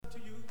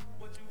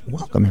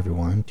Welcome,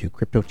 everyone, to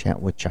Crypto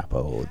Chat with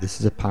Chapo. This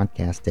is a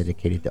podcast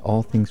dedicated to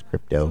all things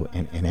crypto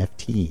and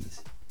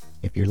NFTs.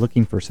 If you're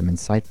looking for some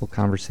insightful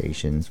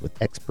conversations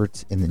with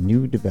experts in the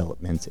new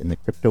developments in the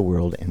crypto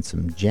world and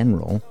some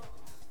general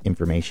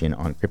information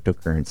on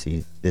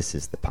cryptocurrency, this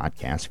is the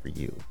podcast for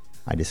you.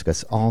 I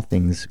discuss all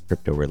things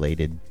crypto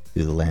related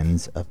through the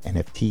lens of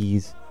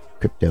NFTs,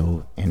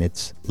 crypto, and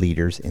its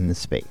leaders in the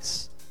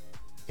space.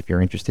 If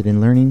you're interested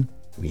in learning,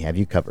 we have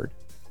you covered.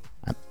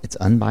 It's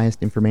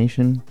unbiased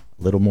information,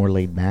 a little more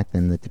laid back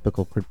than the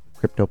typical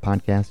crypto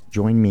podcast.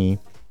 Join me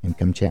and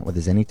come chat with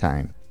us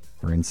anytime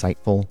for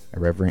insightful,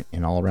 irreverent,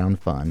 and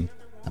all-around fun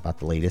about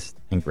the latest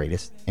and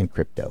greatest in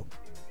crypto.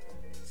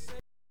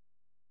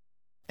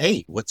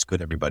 Hey, what's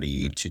good,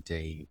 everybody?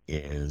 Today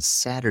is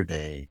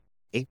Saturday,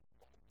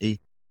 April 8th,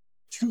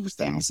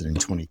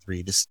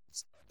 2023. This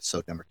is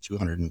episode number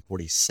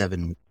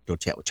 247, Crypto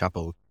Chat with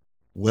Chapo.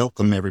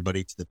 Welcome,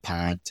 everybody, to the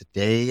pod.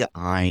 Today,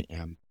 I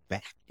am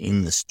back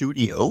in the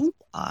studio.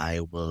 I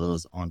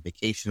was on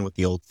vacation with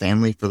the old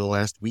family for the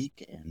last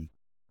week, and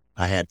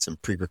I had some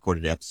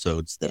pre-recorded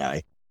episodes that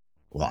I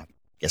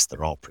guess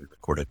they're all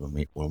pre-recorded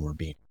when we're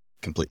being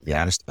completely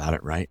honest about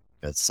it, right?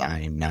 Because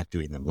I'm not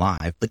doing them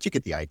live, but you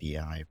get the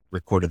idea. I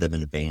recorded them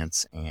in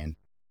advance, and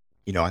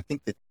I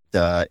think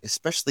that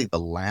especially the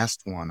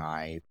last one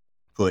I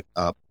put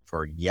up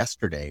for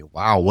yesterday.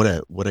 Wow, what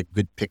a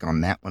good pick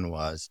on that one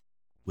was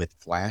with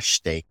Flash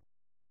Stake,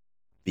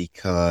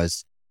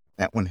 because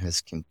that one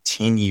has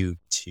continued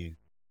to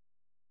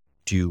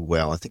do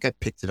well. I think I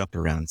picked it up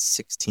around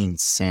 16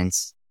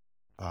 cents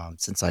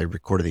since I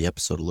recorded the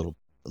episode a little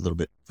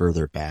bit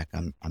further back.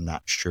 I'm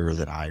not sure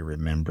that I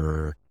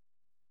remember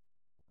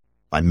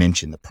if I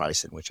mentioned the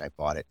price in which I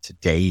bought it.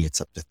 Today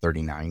it's up to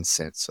 39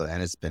 cents. So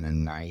that has been a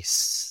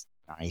nice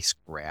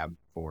grab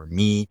for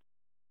me.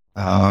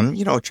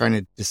 Trying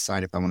to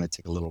decide if I want to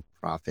take a little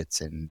profits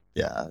and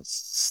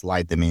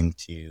slide them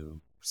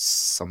into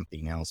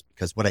something else,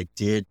 because what I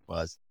did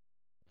was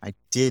I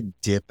did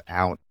dip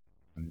out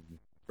on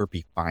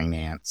Burpee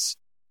Finance.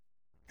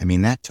 I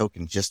mean, that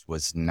token just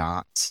was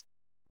not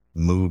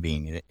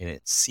moving, and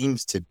it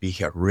seems to be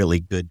a really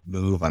good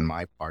move on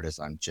my part as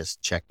I'm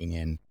just checking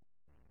in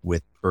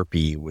with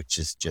Burpee, which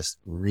is just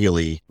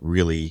really,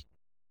 really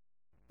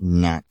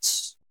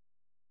not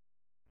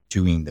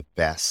doing the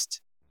best.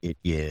 It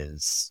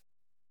is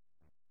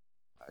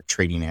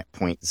trading at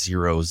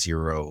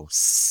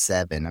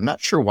 0.007. I'm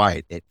not sure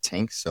why it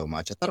tanked so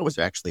much. I thought it was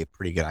actually a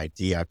pretty good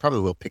idea. I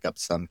probably will pick up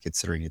some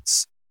considering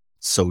it's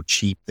so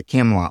cheap. The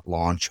Camelot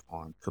launch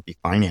on Burpee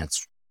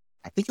Finance,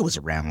 I think it was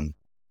around,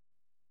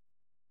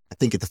 I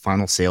think the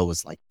final sale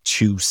was like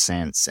 2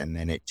 cents, and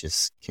then it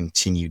just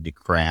continued to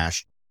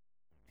crash.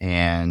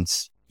 And,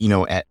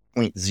 at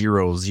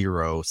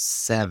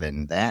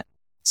 0.007, that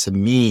to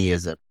me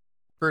is a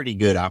pretty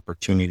good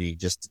opportunity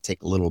just to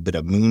take a little bit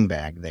of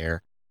moonbag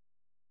there.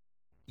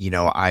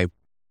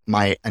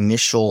 My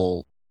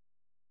initial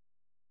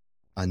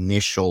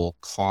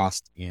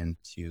cost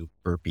into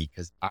Burpee,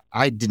 because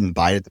I didn't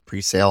buy it at the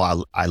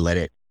pre-sale. I let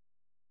it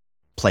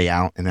play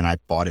out, and then I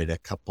bought it a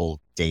couple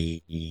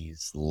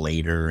days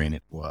later, and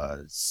it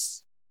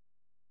was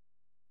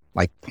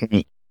like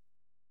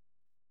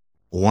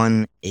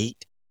 0.18,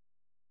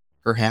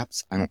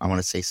 perhaps. I want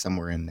to say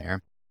somewhere in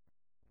there.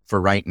 For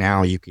right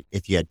now, you could,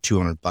 if you had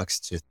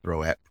 $200 to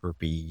throw at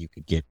Burpee, you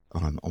could get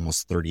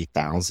almost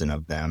 30,000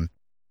 of them.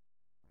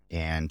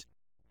 And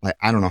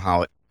I don't know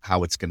how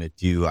it's going to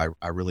do. I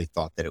really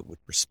thought that it would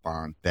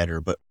respond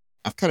better, but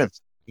I've kind of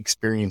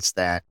experienced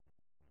that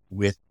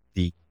with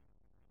the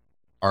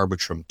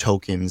Arbitrum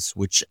tokens,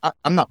 which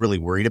I'm not really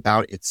worried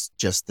about. It's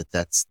just that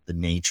that's the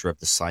nature of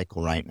the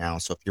cycle right now.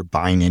 So if you're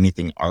buying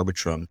anything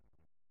Arbitrum,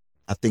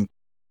 I think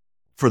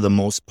for the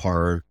most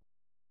part,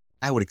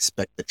 I would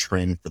expect the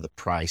trend for the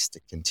price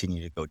to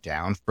continue to go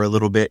down for a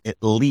little bit, at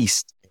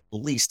least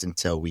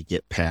until we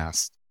get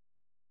past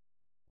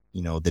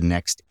the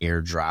next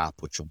airdrop,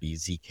 which will be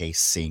ZK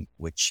Sync,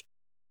 which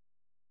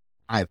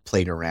I've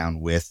played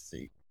around with.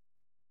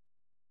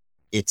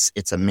 It's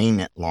a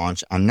mainnet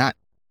launch. I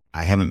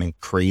haven't been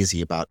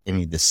crazy about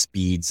any of the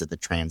speeds of the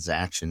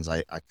transactions.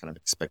 I kind of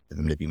expected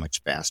them to be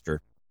much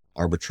faster.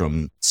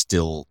 Arbitrum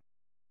still,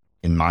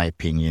 in my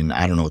opinion,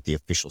 I don't know what the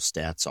official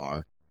stats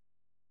are,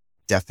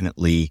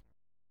 definitely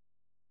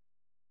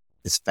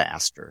is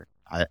faster.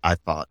 I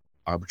thought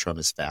Arbitrum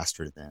is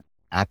faster than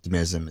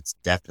Optimism. It's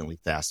definitely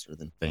faster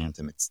than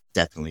Phantom. It's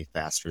definitely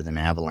faster than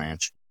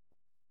Avalanche.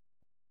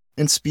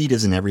 And speed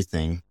isn't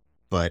everything,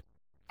 but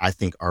I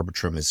think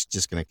Arbitrum is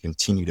just going to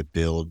continue to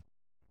build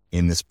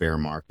in this bear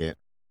market.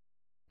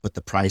 But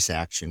the price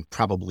action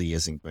probably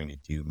isn't going to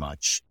do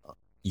much.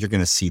 You're going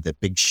to see the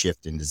big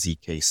shift into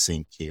ZK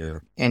Sync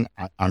here. And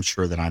I'm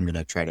sure that I'm going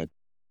to try to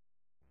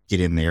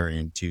get in there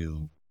and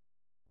do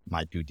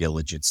my due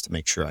diligence to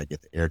make sure I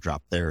get the airdrop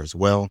there as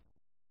well.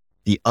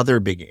 The other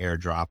big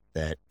airdrop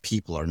that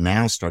people are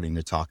now starting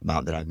to talk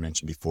about that I've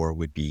mentioned before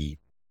would be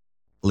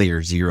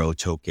Layer 0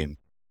 token,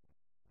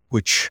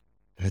 which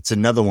it's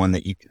another one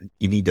that you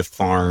need to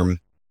farm,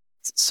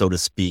 so to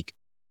speak,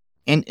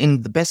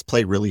 And the best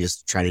play really is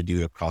to try to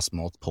do it across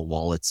multiple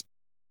wallets.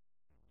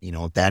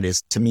 That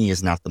is, to me,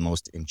 is not the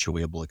most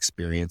enjoyable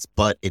experience,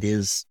 but it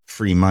is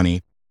free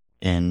money.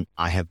 And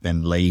I have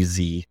been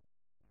lazy.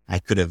 I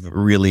could have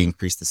really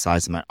increased the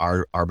size of my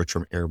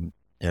Arbitrum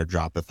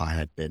airdrop if I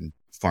had been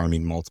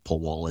farming multiple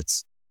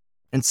wallets.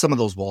 And some of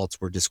those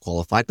wallets were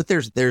disqualified, but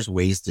there's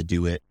ways to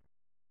do it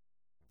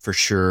for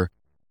sure.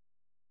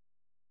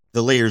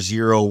 The layer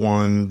 0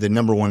 one, the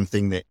number one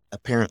thing that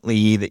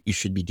apparently that you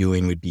should be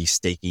doing would be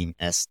staking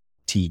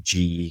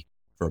STG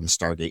from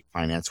Stargate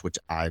Finance, which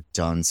I've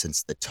done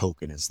since the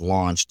token is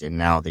launched, and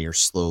now they are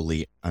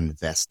slowly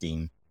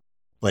investing.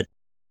 But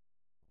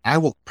I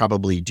will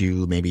probably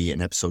do maybe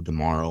an episode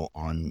tomorrow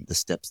on the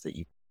steps that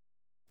you,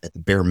 at the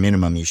bare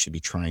minimum, you should be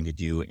trying to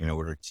do in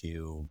order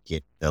to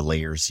get the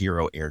layer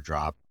 0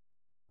 airdrop,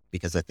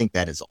 because I think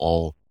that is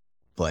all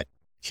but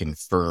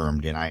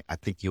confirmed. And I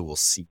think you will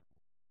see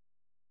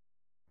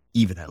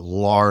even a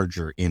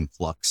larger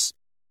influx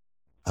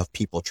of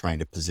people trying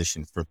to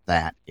position for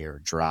that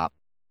airdrop.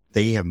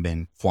 They have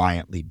been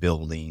quietly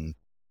building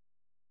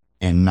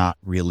and not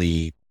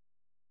really,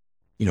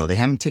 they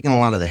haven't taken a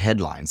lot of the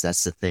headlines.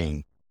 That's the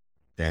thing,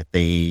 that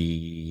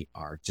they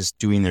are just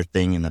doing their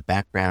thing in the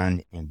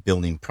background and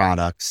building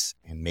products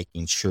and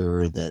making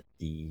sure that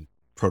the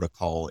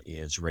protocol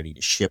is ready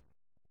to ship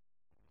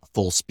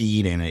full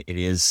speed. And it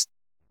is,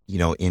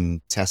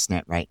 in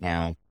testnet right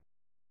now,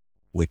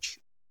 which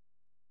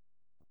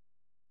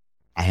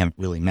I haven't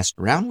really messed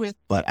around with,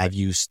 but I've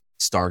used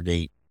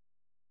Stargate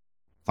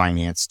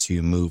Finance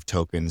to move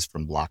tokens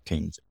from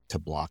blockchain to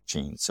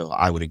blockchain. So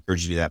I would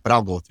encourage you to do that, but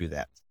I'll go through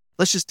that.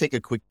 Let's just take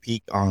a quick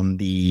peek on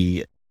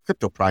the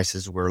crypto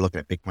prices. We're looking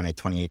at Bitcoin at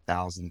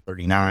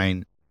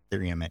 28,039,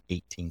 Ethereum at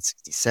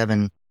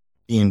 1867,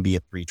 BNB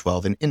at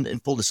 312. And in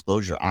full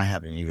disclosure, I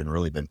haven't even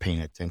really been paying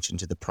attention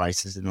to the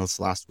prices in this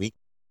last week,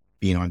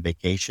 being on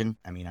vacation.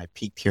 I mean, I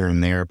peeked here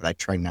and there, but I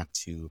try not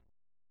to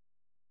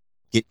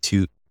get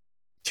too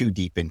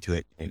deep into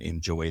it and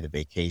enjoy the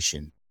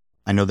vacation.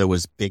 I know there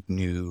was big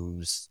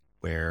news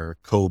where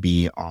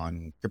Kobe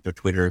on crypto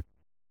Twitter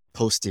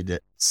posted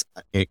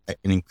an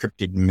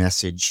encrypted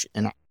message,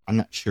 and I'm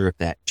not sure if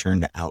that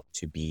turned out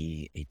to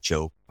be a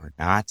joke or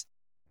not,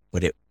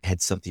 but it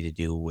had something to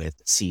do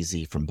with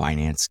CZ from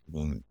Binance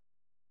being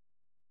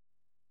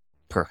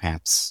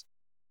perhaps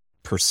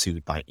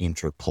pursued by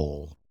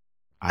Interpol.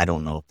 I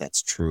don't know if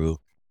that's true,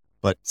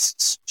 but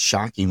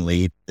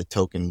shockingly, the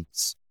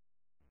tokens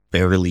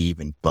barely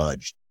even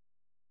budged,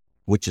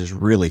 which is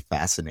really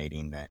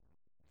fascinating that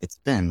it's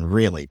been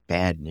really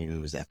bad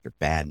news after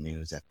bad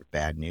news after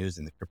bad news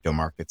in the crypto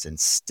markets. And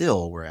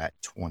still we're at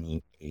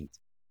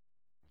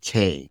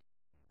 28K.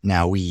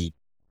 Now we,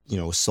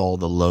 saw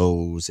the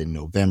lows in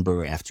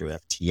November after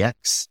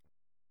FTX.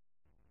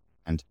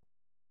 And,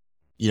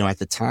 at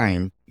the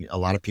time, a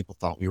lot of people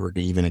thought we were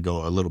even going to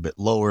go a little bit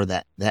lower.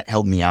 That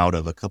held me out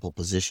of a couple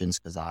positions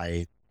because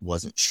I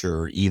wasn't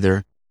sure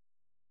either.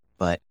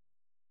 But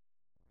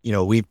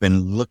we've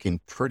been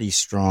looking pretty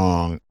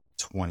strong,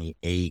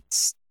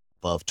 28,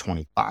 above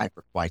 25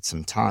 for quite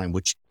some time,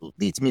 which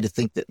leads me to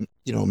think that,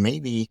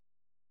 maybe,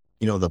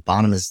 the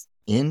bottom is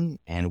in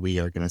and we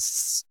are going to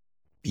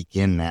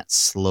begin that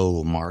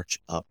slow march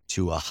up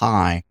to a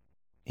high.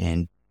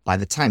 And by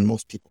the time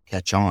most people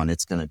catch on,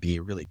 it's going to be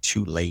really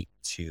too late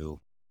to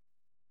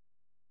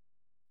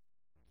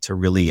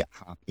really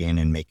hop in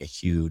and make a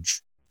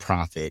huge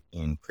profit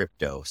in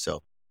crypto.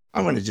 So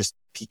I want to just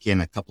peek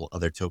in a couple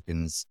other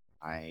tokens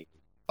I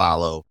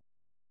follow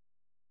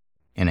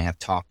and have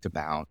talked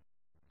about.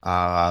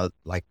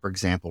 Like, for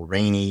example,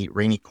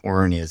 Rainy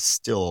Corn is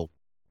still,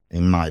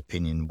 in my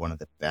opinion, one of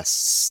the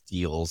best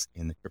steals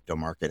in the crypto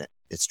market.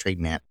 It's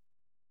trading at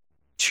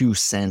 2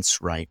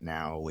 cents right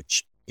now,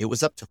 which it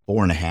was up to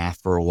 4.5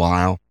 for a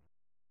while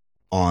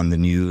on the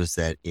news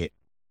that it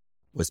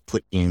was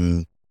put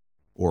in,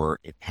 or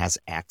it has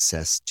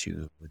access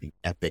to the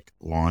Epic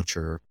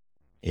launcher.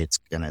 It's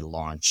going to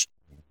launch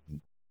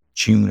in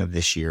June of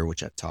this year,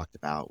 which I've talked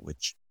about,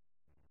 which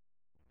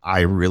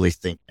I really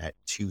think at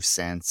 2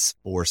 cents,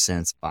 4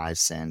 cents, 5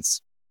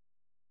 cents,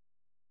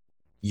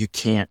 you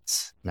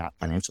can't, not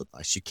financial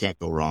advice, you can't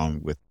go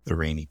wrong with the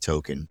Rainy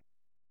token.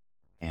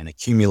 And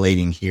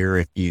accumulating here,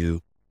 if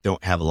you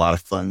don't have a lot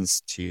of funds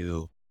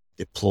to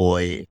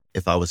deploy,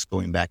 if I was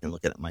going back and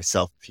looking at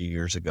myself a few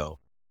years ago,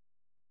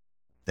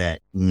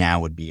 that now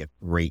would be a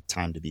great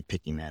time to be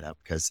picking that up,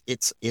 because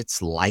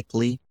it's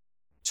likely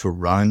to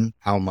run.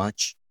 How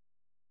much?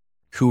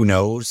 Who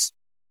knows?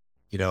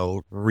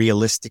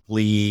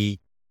 Realistically,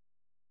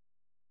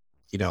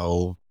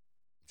 50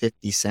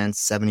 cents,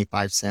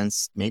 75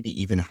 cents,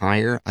 maybe even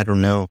higher. I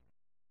don't know.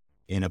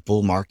 In a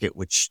bull market,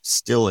 which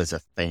still is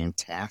a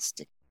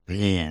fantastic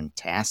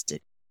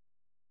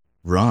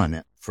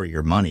run for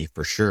your money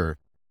for sure.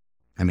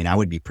 I mean, I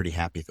would be pretty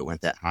happy if it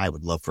went that high. I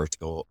would love for it to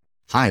go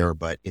higher,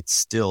 but it's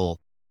still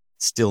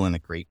in a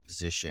great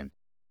position.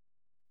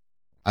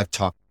 I've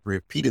talked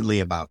repeatedly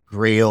about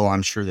Grail.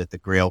 I'm sure that the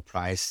Grail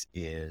price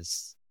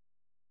is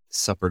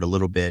suffered a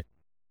little bit,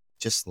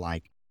 just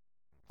like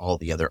all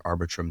the other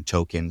Arbitrum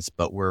tokens,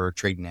 but we're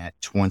trading at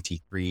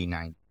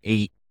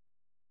 23.98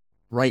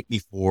 right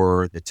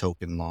before the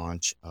token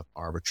launch of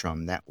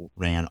Arbitrum. That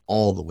ran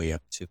all the way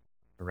up to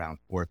around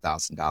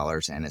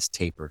 $4,000 and has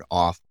tapered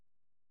off.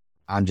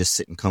 I'm just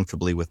sitting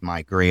comfortably with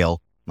my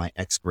Grail, my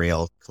X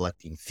Grail,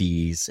 collecting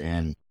fees.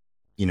 And,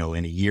 in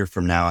a year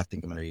from now, I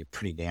think I'm going to be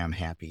pretty damn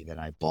happy that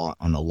I bought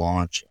on the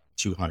launch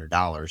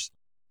 $200.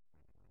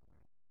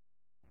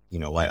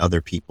 Why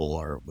other people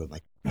were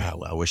like, oh,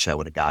 well, I wish I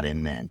would have got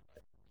in then.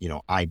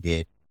 I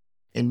did.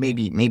 And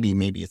maybe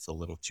it's a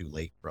little too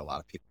late for a lot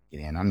of people to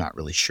get in. I'm not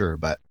really sure,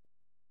 but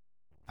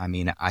I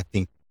mean, I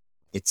think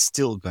it's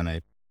still going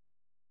to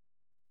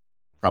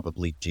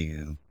probably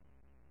do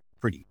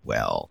pretty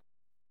well.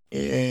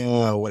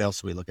 What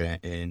else are we looking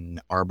at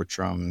in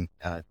Arbitrum?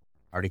 I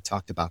already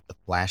talked about the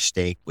flash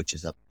stake, which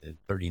is up to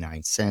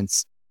 39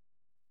 cents.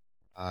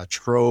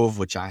 Trove,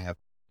 which I have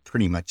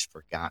pretty much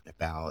forgotten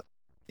about.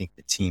 I think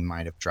the team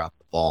might have dropped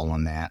the ball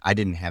on that. I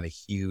didn't have a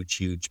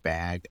huge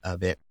bag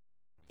of it.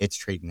 It's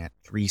trading at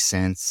 3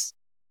 cents.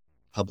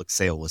 Public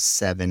sale was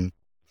 7.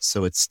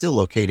 So it's still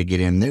okay to get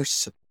in. They're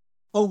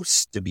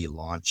supposed to be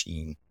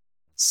launching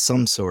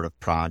some sort of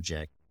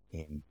project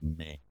in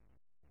May.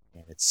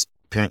 And it's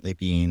apparently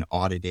being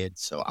audited.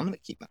 So I'm going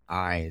to keep my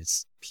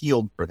eyes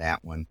peeled for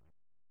that one.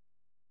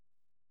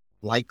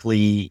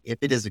 Likely, if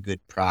it is a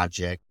good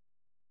project,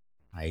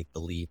 I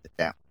believe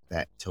that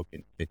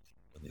token fits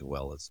really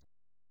well as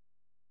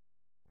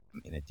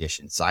in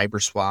addition.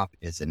 Cyberswap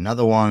is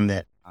another one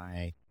that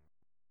I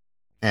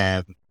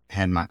have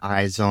had my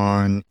eyes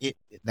on.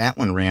 That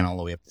one ran all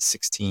the way up to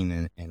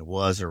 16 and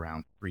was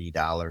around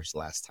 $3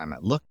 last time I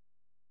looked.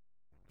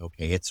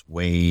 Okay, it's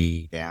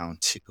way down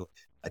to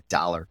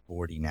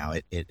 $1.40 now.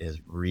 It is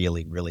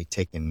really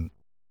taken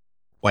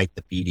quite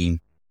the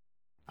beating.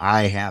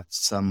 I have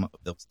some of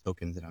those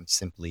tokens that I'm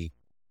simply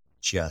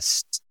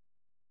just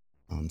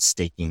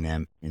staking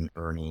them and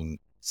earning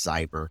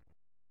Cyber,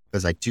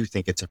 because I do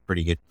think it's a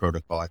pretty good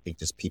protocol. I think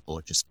just people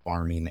are just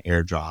farming the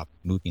airdrop,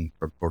 moving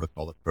from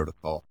protocol to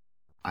protocol.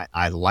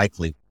 I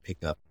likely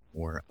pick up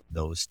more of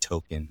those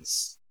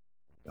tokens,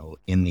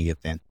 in the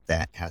event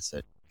that has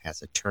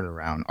a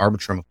turnaround.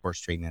 Arbitrum, of course,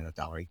 trading at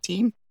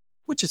 $1.18,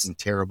 which isn't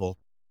terrible.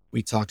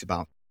 We talked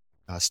about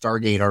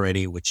Stargate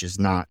already, which is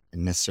not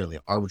necessarily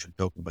an Arbitrum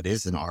token, but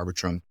is an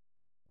Arbitrum.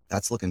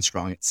 That's looking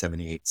strong at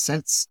 78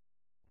 cents.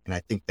 And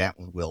I think that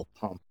one will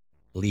pump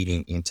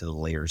leading into the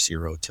Layer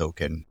 0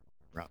 token.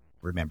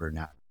 Remember,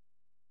 not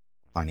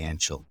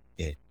financial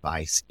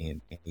advice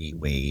in any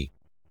way,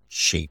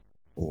 shape,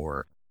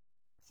 or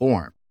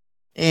form.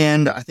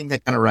 And I think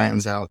that kind of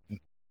rounds out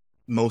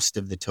most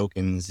of the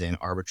tokens in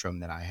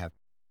Arbitrum that I have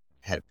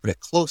had put a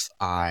close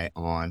eye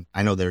on.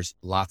 I know there's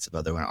lots of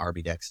other one.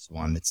 RBDEX is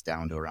one that's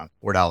down to around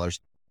 $4.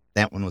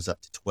 That one was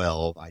up to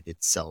 12. I did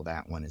sell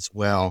that one as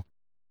well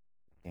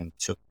and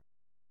took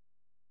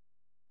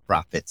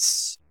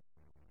profits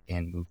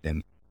and moved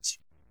them to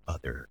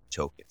other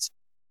tokens.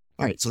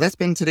 All right, so that's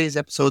been today's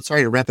episode.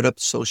 Sorry to wrap it up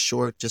so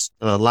short. Just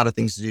a lot of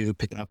things to do,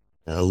 picking up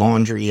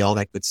laundry, all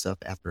that good stuff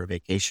after a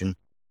vacation.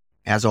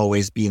 As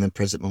always, be in the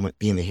present moment,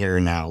 be in the here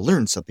and now,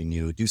 learn something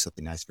new, do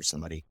something nice for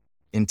somebody.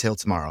 Until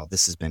tomorrow,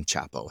 this has been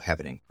Chapo. Have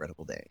an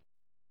incredible day.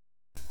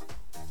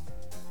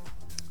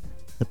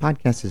 The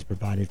podcast is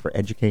provided for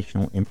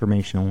educational,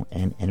 informational,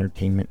 and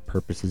entertainment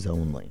purposes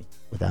only,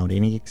 without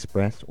any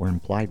express or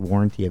implied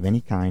warranty of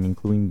any kind,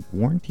 including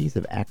warranties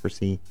of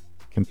accuracy,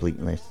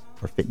 completeness,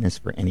 or fitness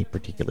for any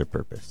particular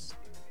purpose.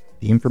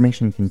 The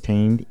information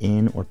contained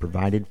in or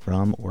provided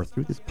from or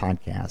through this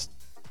podcast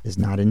is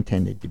not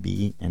intended to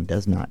be and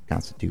does not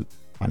constitute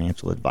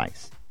financial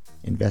advice,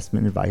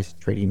 investment advice,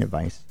 trading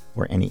advice,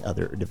 or any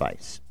other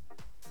advice.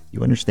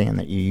 You understand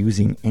that you're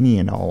using any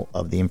and all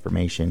of the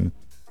information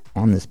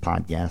on this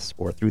podcast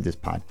or through this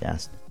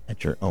podcast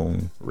at your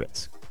own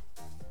risk.